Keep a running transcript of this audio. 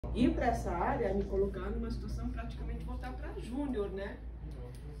ir para essa área é me colocar numa situação praticamente voltar para júnior, né?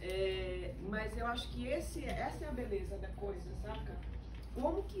 Mas eu acho que essa é a beleza da coisa, saca?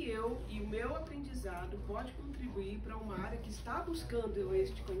 Como que eu e o meu aprendizado pode contribuir para uma área que está buscando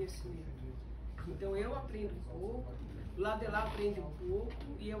este conhecimento. Então eu aprendo um pouco, o lado de lá aprende um pouco,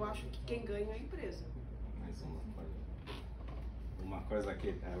 e eu acho que quem ganha é a empresa. Mais uma coisa que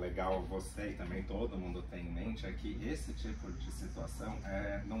é legal você e também todo mundo tem em mente é que esse tipo de situação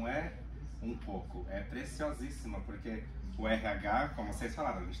não é um pouco, é preciosíssima, porque o RH, como vocês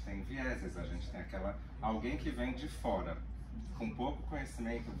falaram, a gente tem vieses, a gente tem alguém que vem de fora, com pouco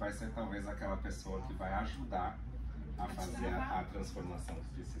conhecimento, vai ser talvez aquela pessoa que vai ajudar a fazer a transformação que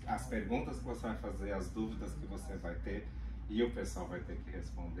precisa. As perguntas que você vai fazer, as dúvidas que você vai ter e o pessoal vai ter que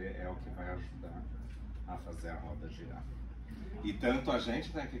responder é o que vai ajudar a fazer a roda girar. E tanto a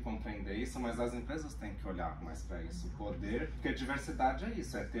gente tem que compreender isso, mas as empresas têm que olhar mais para isso. Poder, porque diversidade é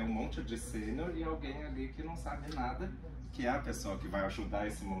isso, é ter um monte de sênior e alguém ali que não sabe nada, que é a pessoa que vai ajudar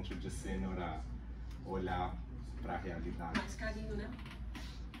esse monte de sênior a olhar para a realidade. Mais carinho, né?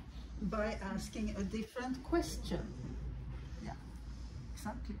 By asking a different question. Yeah,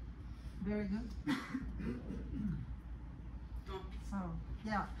 exactly. Very good. So,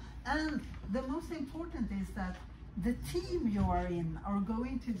 yeah, and the most important is that the team you are in are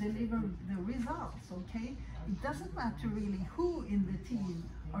going to deliver the results, okay? It doesn't matter really who in the team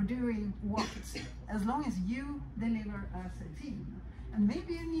are doing what, as long as you deliver as a team. And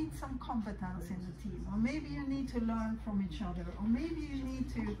maybe you need some competence in the team, or maybe you need to learn from each other, or maybe you need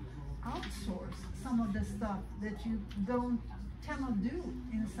to outsource some of the stuff that you cannot do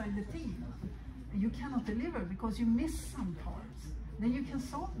inside the team. You cannot deliver because you miss some parts. Then you can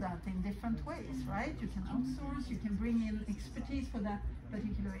solve that in different ways, right? You can outsource, you can bring in expertise for that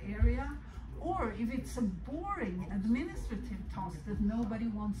particular area, or if it's a boring administrative task that nobody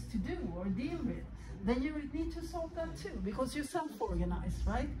wants to do or deal with, then you need to solve that too, because you're self-organized,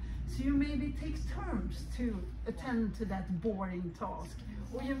 right? So you maybe take turns to attend to that boring task,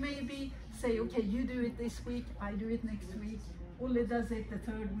 or you maybe say, okay, you do it this week, I do it next week, Olle does it the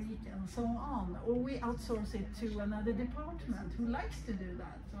third week, and so on. Or we outsource it to another department who likes to do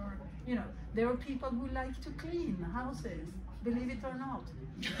that. Or, you know, there are people who like to clean houses, believe it or not.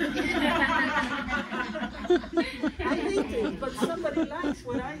 I hate it, but somebody likes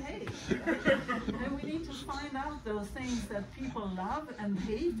what I hate. And we need to find out those things that people love and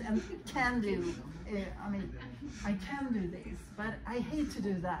hate and can do. I mean, I can do this, but I hate to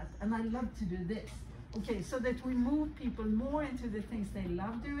do that, and I love to do this. Okay, so that we move people more into the things they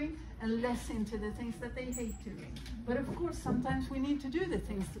love doing and less into the things that they hate doing. But of course, sometimes we need to do the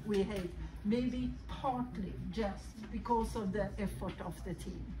things that we hate, maybe partly just because of the effort of the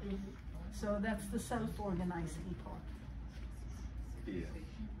team. So that's the self-organizing part. Pia,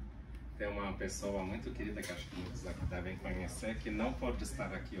 tem uma pessoa muito querida que acho que muitos aqui devem conhecer, que não pode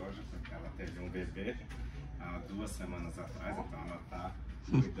estar aqui hoje porque ela teve um bebê há 2 semanas atrás, então ela está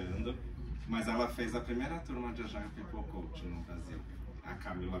cuidando. Mas ela fez a primeira turma de Agile People Coach no Brasil, a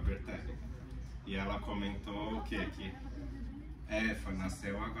Camila Bertelli. E ela comentou o quê? Que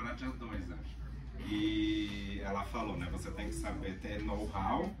nasceu agora dia 2, acho. E ela falou, né? Você tem que saber ter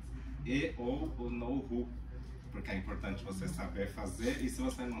know-how ou o know-who. Porque é importante você saber fazer, e se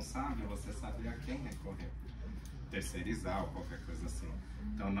você não sabe, você saber a quem recorrer. Terceirizar ou qualquer coisa assim.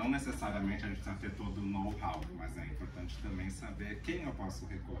 Então, não necessariamente a gente precisa ter todo o know-how, mas é importante também saber quem eu posso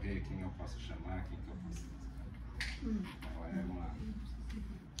recorrer, quem eu posso chamar, quem que eu posso fazer. Então, é uma...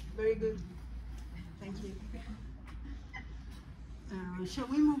 Very good. Thank you. Shall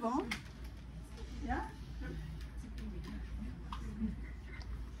we move on? Yeah?